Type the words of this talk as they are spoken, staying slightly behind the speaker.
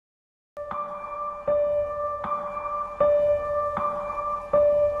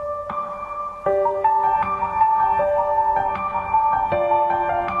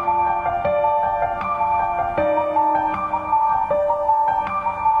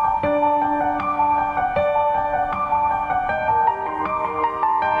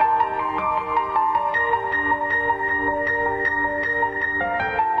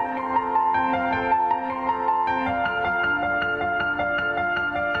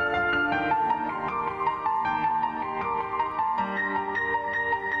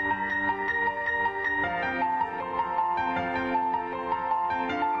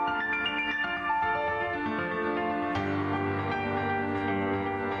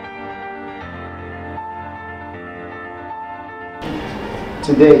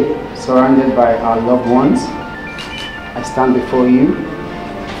Today, surrounded by our loved ones, I stand before you,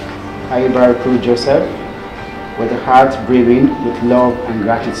 Kuro Joseph, with a heart brimming with love and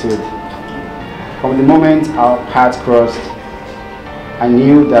gratitude. From the moment our paths crossed, I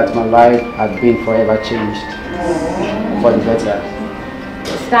knew that my life had been forever changed for the better.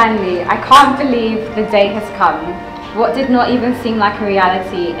 Stanley, I can't believe the day has come. What did not even seem like a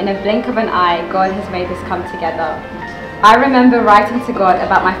reality, in a blink of an eye, God has made this come together. I remember writing to God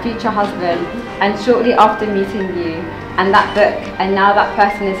about my future husband, and shortly after meeting you and that book, and now that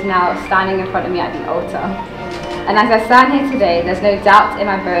person is now standing in front of me at the altar. And as I stand here today, there's no doubt in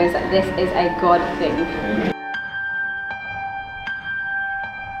my bones that this is a God thing.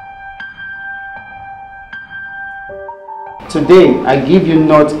 Today, I give you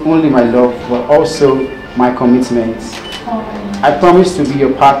not only my love, but also my commitments. I promise to be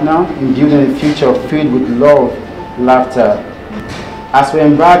your partner in building a future filled with love, laughter. As we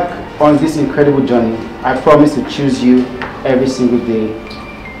embark on this incredible journey, I promise to choose you every single day,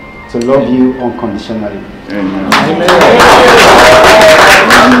 to love you unconditionally. Amen.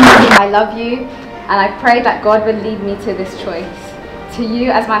 I love you, and I pray that God will lead me to this choice. To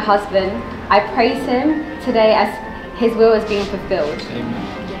you as my husband, I praise him today as his will is being fulfilled.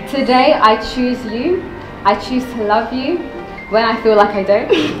 Amen. Today I choose you. I choose to love you when I feel like I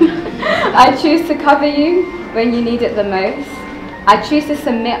don't. I choose to cover you when you need it the most. I choose to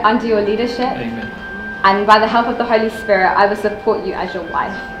submit under your leadership. Amen. And by the help of the Holy Spirit, I will support you as your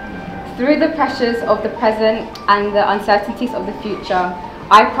wife. Through the pressures of the present and the uncertainties of the future,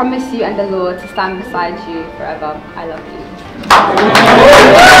 I promise you and the Lord to stand beside you forever. I love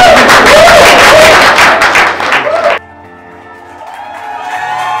you.